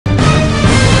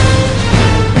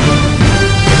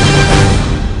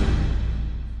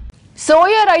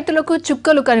రైతులకు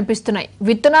చుక్కలు కనిపిస్తున్నాయి.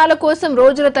 విత్తనాల కోసం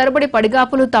రోజుల తరబడి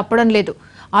పడిగాపులు తప్పడం లేదు.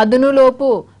 అదునులోపు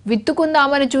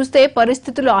విత్తుకుందామని చూస్తే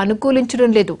పరిస్థితులు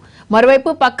అనుకూలించడం లేదు.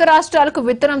 మరోవైపు పక్క రాష్ట్రాలకు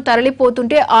విత్తనం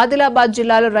తరలిపోతుంటే ఆదిలాబాద్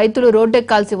జిల్లాలో రైతులు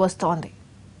రోడ్డెక్కాల్సి వస్తోంది.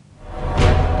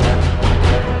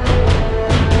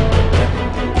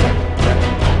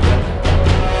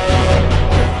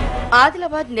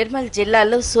 ఆదిలాబాద్ నిర్మల్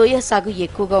జిల్లాల్లో సోయా సాగు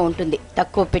ఎక్కువగా ఉంటుంది.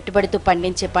 తక్కువ పెట్టుబడితో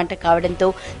పండించే పంట కావడంతో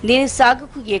దీని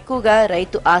సాగుకు ఎక్కువగా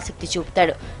రైతు ఆసక్తి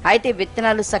చూపుతాడు. అయితే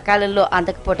విత్తనాలు సకాలంలో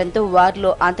అందకపోవడంతో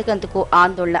వారిలో అంతకంతకు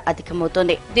ఆందోళన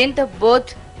అధికమవుతోంది. దీంతో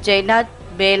బోధ్, జైనాథ్,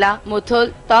 బేలా,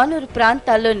 ముథోల్, తానూరు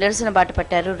ప్రాంతాల్లో నిరసన బాట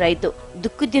పట్టారు రైతు.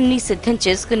 దుక్కుదున్ని సిద్ధం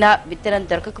చేసుకున్నా విత్తనం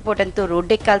దొరకకపోవడంతో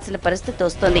రోడ్డెక్కాల్సిన పరిస్థితి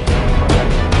వస్తోంది.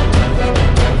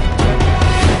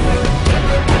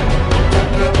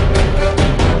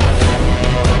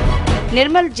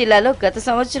 నిర్మల్ జిల్లాలో గత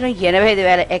సంవత్సరం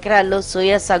 85,000 ఎకరాల్లో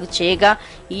సోయా సాగు చేయగా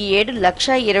ఈ ఏడు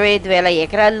 1,25,000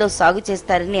 ఎకరాల్లో సాగు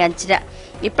చేస్తారని అంచనా.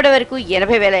 ఇప్పటి వరకు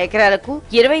 80,000 ఎకరాలకు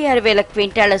 26,000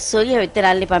 క్వింటాళ్ల సోయా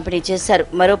విత్తనాల్ని పంపిణీ చేశారు.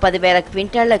 మరో 10,000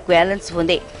 క్వింటాళ్ల బ్యాలెన్స్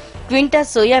ఉంది. క్వింటా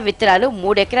సోయా విత్తనాలు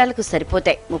 3 ఎకరాలకు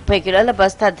సరిపోతాయి. 30 కిలోల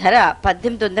బస్తా ధర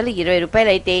 1,820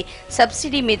 రూపాయలు అయితే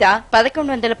సబ్సిడీ మీద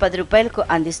 1,110 రూపాయలకు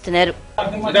అందిస్తున్నారు.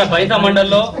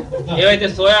 మండలంలో ఏవైతే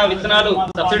సోయా విత్తనాలు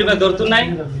సబ్సిడీ మీద దొరుకుతున్నాయి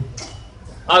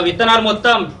ఆ విత్తనాలు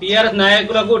మొత్తం టీఆర్ఎస్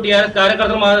నాయకులకు టీఆర్ఎస్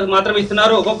కార్యకర్తలు మాత్రం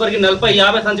ఇస్తున్నారు. ఒక్కొక్కరికి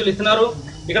 40-50 సంచులు ఇస్తున్నారు.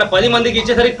 ఇక్కడ 10 మందికి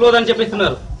ఇచ్చేసరికి క్లోజ్ అని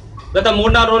చెప్పిస్తున్నారు. గత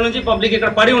 3-4 రోజుల నుంచి పబ్లిక్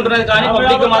ఇక్కడ పడి ఉంటున్నది కానీ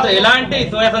పబ్లిక్ మాత్రం ఎలాంటి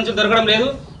సోయా సంచులు దొరకడం లేదు.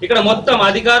 ఇక్కడ మొత్తం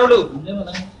అధికారులు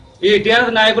ఈ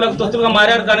టీఆర్ఎస్ నాయకులకు తొత్తులుగా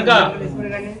మారారు కనుక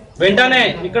వెంటనే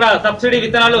ఇక్కడ సబ్సిడీ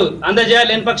విత్తనాలు అందజేయాలి.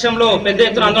 లేని పక్షంలో పెద్ద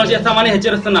ఎత్తున ఆందోళన చేస్తామని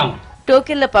హెచ్చరిస్తున్నాం.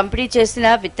 టోకెన్ల పంపిణీ చేసిన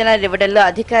విత్తనాలు ఇవ్వడంలో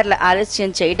అధికారుల ఆలస్యం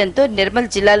చేయడంతో నిర్మల్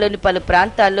జిల్లాలోని పలు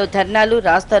ప్రాంతాల్లో ధర్నాలు,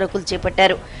 రాస్తారోకులు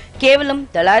చేపట్టారు. కేవలం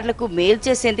దళారులకు మేలు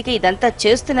చేసేందుకే ఇదంతా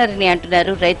చేస్తున్నారని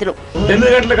అంటున్నారు రైతులు.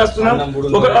 8 గంటలకు వస్తున్నాం,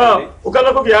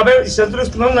 ఒకళ్ళకు 50 సంచులు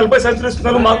ఇస్తున్నాం, 40 సంచులు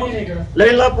ఇస్తున్నాం. మాకు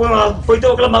లైన్లో పోయితే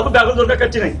ఒకళ్ళ మాకు బ్యాగులు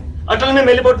దొరకచ్చినాయి. అట్లా మేము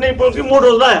వెళ్ళిపోతున్నాయి. ఇప్పుడు 3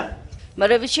 రోజులు.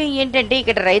 మరో విషయం ఏంటంటే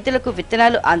ఇక్కడ రైతులకు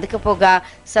విత్తనాలు అందకపోగా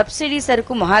సబ్సిడీ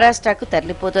సరుకు మహారాష్ట్రకు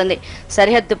తరలిపోతోంది.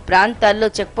 సరిహద్దు ప్రాంతాల్లో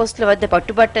చెక్పోస్టుల వద్ద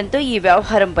పట్టుబట్టడంతో ఈ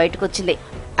వ్యవహారం బయటకొచ్చింది.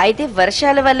 అయితే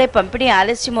వర్షాల వల్లే పంపిణీ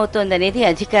ఆలస్యమవుతోందనేది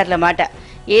అధికారుల మాట.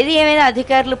 ఏది ఏమైనా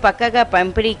అధికారులు పక్కాగా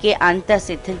పంపిణీకి అంతా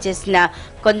సిద్ధం చేసినా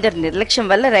కొందరు నిర్లక్ష్యం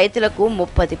వల్ల రైతులకు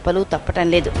ముప్పతిప్పలు తప్పటం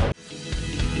లేదు.